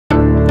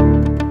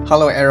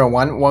Hello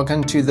everyone,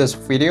 welcome to this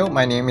video.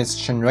 My name is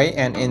Chen Rui,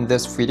 and in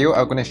this video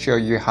I'm going to show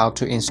you how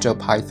to install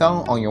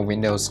Python on your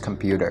Windows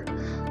computer.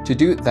 To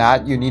do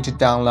that, you need to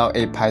download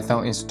a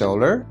Python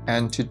installer,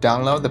 and to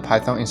download the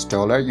Python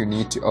installer you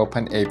need to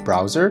open a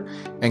browser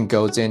and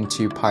go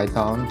into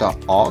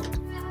python.org.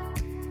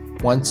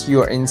 Once you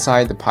are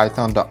inside the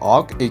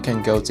python.org, you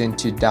can go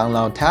into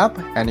download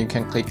tab and you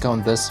can click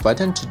on this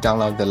button to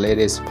download the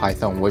latest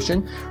Python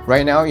version.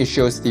 Right now it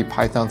shows the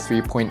Python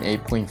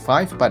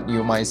 3.8.5, but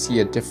you might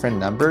see a different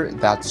number.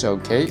 That's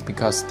okay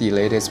because the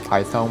latest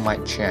Python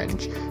might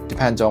change.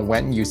 Depends on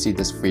when you see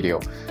this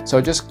video.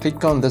 So just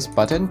click on this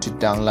button to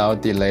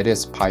download the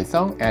latest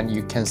Python, and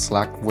you can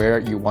select where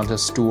you want to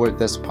store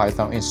this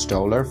Python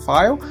installer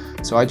file.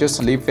 So I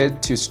just leave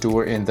it to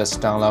store in this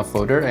download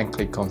folder and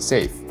click on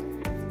save.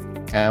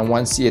 And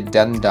once you're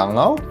done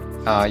download,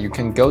 you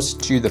can go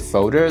to the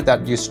folder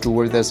that you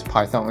store this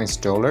Python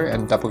installer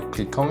and double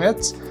click on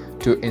it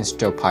to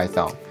install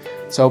Python.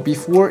 So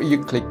before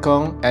you click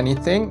on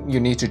anything, you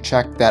need to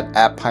check that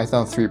add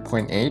Python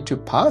 3.8 to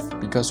path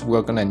because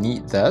we're gonna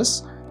need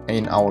this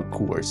in our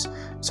course.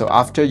 So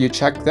after you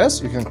check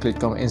this, you can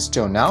click on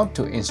install now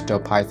to install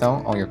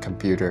Python on your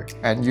computer,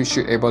 and you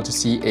should be able to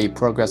see a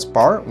progress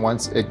bar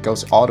once it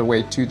goes all the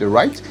way to the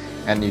right,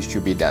 and it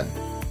should be done.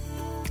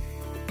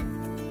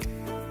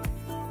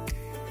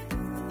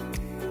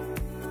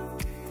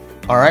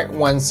 Alright,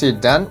 once you're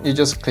done, you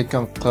just click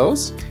on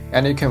close,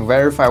 and you can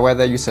verify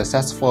whether you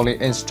successfully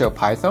installed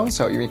Python.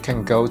 So you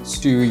can go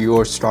to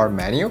your start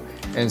menu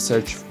and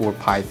search for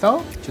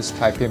Python. Just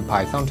type in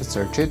Python to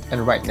search it,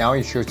 and right now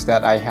it shows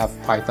that I have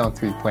Python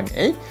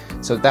 3.8.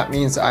 So that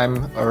means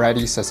I'm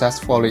already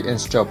successfully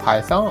installed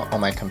Python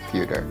on my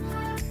computer.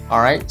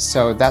 Alright,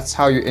 so that's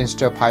how you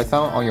install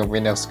Python on your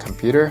Windows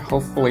computer.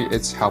 Hopefully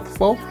it's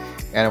helpful,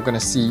 and I'm gonna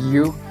see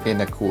you in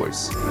the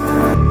course.